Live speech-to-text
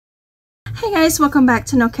Hey guys, welcome back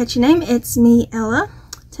to No Catchy Name. It's me, Ella.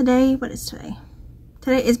 Today, what is today?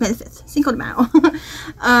 Today is May the 5th, Cinco de Mayo.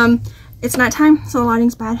 It's nighttime, so the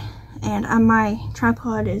lighting's bad, and my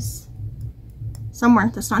tripod is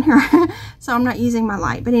somewhere that's not here, so I'm not using my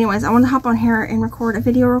light. But anyways, I wanted to hop on here and record a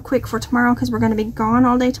video real quick for tomorrow because we're going to be gone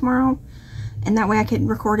all day tomorrow, and that way I can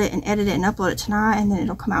record it and edit it and upload it tonight, and then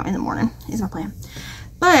it'll come out in the morning, is my plan.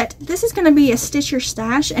 But this is going to be a Stitch Your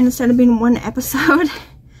Stash, and instead of being one episode,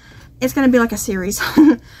 it's going to be like a series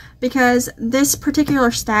because this particular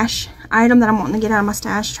stash item that I'm wanting to get out of my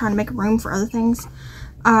stash, trying to make room for other things,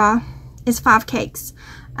 is 5 cakes.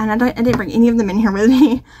 And I didn't bring any of them in here with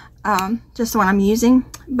me, just the one I'm using.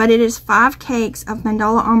 But it is 5 cakes of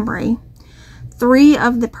Mandala Ombre, 3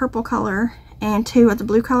 of the purple color, and 2 of the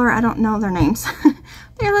blue color. I don't know their names.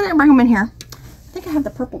 There, let me bring them in here. I think I have the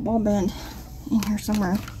purple ball band in here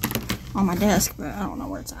somewhere on my desk, but I don't know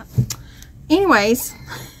where it's at. Anyways,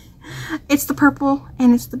 it's the purple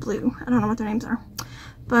and it's the blue. I don't know what their names are.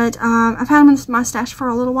 But I've had them in my stash for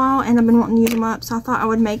a little while and I've been wanting to use them up. So I thought I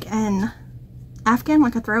would make an Afghan,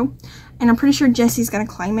 like a throw. And I'm pretty sure Jesse's going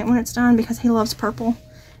to claim it when it's done because he loves purple.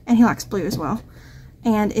 And he likes blue as well.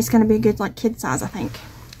 And it's going to be a good like kid size, I think.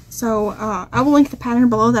 So I will link the pattern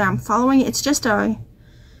below that I'm following. It's just a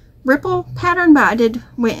ripple pattern. But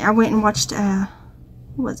I went and watched, what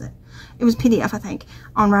was it? It was PDF, I think,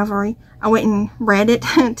 on Ravelry. I went and read it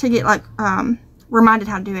to get, like, reminded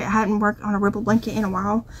how to do it. I hadn't worked on a ripple blanket in a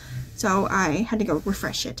while, so I had to go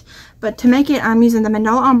refresh it. But to make it, I'm using the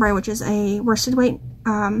Mandala Ombre, which is a worsted weight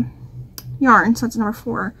yarn, so it's number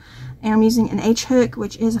 4. And I'm using an H hook,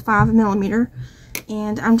 which is a 5mm.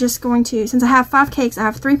 And I'm just going to, since I have 5 cakes, I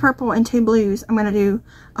have 3 purple and 2 blues. I'm going to do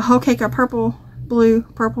a whole cake of purple, blue,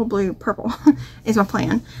 purple, blue, purple is my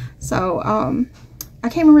plan. So, I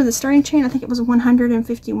can't remember the starting chain. I think it was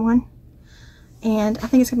 151. And I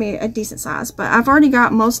think it's going to be a decent size. But I've already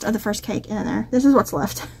got most of the first cake in there. This is what's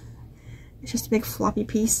left. It's just a big floppy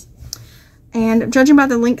piece. And judging by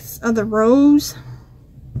the length of the rows,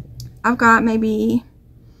 I've got maybe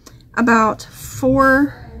about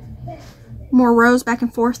 4 more rows back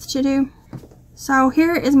and forth to do. So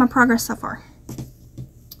here is my progress so far.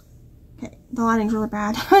 Okay, the lighting's really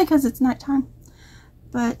bad because it's nighttime.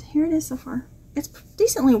 But here it is so far. It's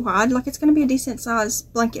decently wide, like it's going to be a decent size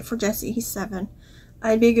blanket for Jesse. He's 7.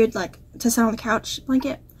 It'd be a good, like, to sit on the couch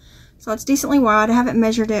blanket. So it's decently wide. I haven't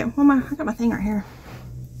measured it. Well, I got my thing right here.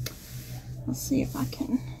 Let's see if I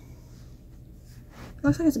can. It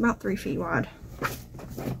looks like it's about 3 feet wide.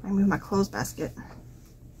 I move my clothes basket.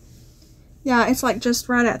 Yeah, it's like just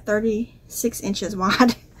right at 36 inches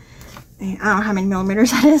wide. And I don't know how many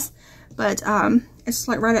millimeters that is, but it's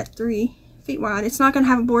like right at 3 feet wide. It's not going to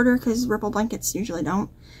have a border because ripple blankets usually don't,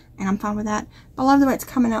 and I'm fine with that. But I love the way it's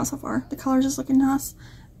coming out so far. The color's just looking nice,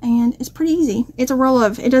 and it's pretty easy. It's a roll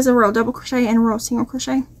of, it does a row double crochet and a row single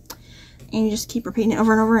crochet, and you just keep repeating it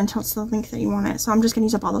over and over until it's the length that you want it. So I'm just going to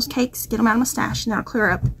use up all those cakes, get them out of my stash, and that'll clear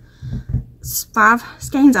up 5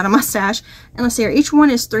 skeins out of my stash. And let's see here, each one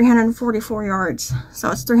is 344 yards, so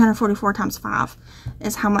it's 344 times 5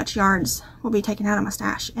 is how much yards will be taken out of my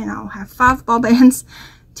stash. And I'll have 5 ball bands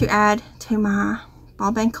to add to my ball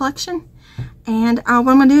band collection. And what I'm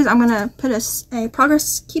going to do is I'm going to put a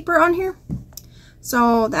progress keeper on here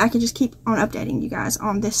so that I can just keep on updating you guys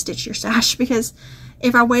on this Stitch Your Stash, because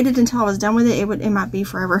if I waited until I was done with it, it might be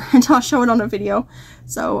forever until I show it on a video.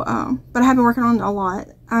 So but I have been working on it a lot.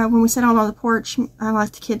 When we sit out on the porch, I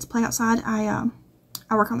let the kids play outside, I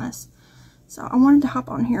work on this. So I wanted to hop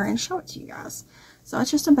on here and show it to you guys. So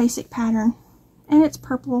it's just a basic pattern, and it's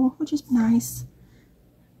purple, which is nice.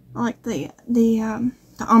 I like the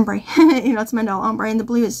ombre. You know, it's Mandala Ombre, and the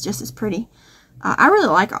blue is just as pretty. I really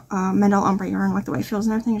like Mandala Ombre yarn, like the way it feels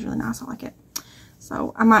and everything is really nice. I like it.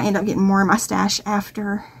 So I might end up getting more in my stash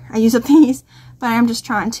after I use up these, but I'm just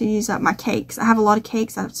trying to use up my cakes. I have a lot of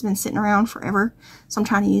cakes that's been sitting around forever, so I'm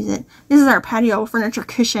trying to use it. This is our patio furniture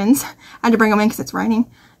cushions. I had to bring them in because it's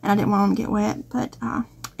raining, and I didn't want them to get wet. But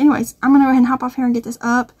anyways, I'm going to go ahead and hop off here and get this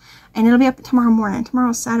up, and it'll be up tomorrow morning.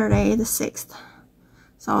 Tomorrow's Saturday the 6th.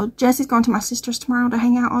 So Jesse's going to my sister's tomorrow to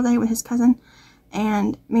hang out all day with his cousin.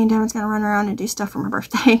 And me and Devin's going to run around and do stuff for my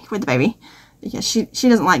birthday with the baby. Because she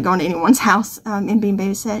doesn't like going to anyone's house and being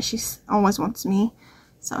babysat. She always wants me.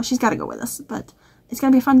 So she's got to go with us. But it's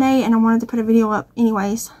going to be a fun day, and I wanted to put a video up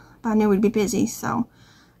anyways. But I knew we'd be busy, so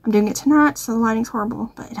I'm doing it tonight. So the lighting's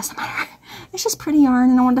horrible, but it doesn't matter. It's just pretty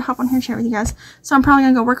yarn, and I wanted to hop on here and share it with you guys. So I'm probably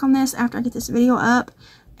going to go work on this after I get this video up.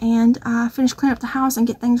 And finish cleaning up the house and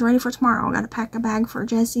get things ready for tomorrow. I got to pack a bag for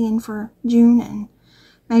Jesse and for June and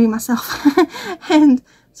maybe myself. And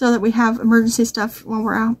so that we have emergency stuff when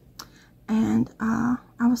we're out. And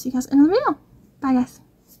I I will see you guys in the video. Bye, guys.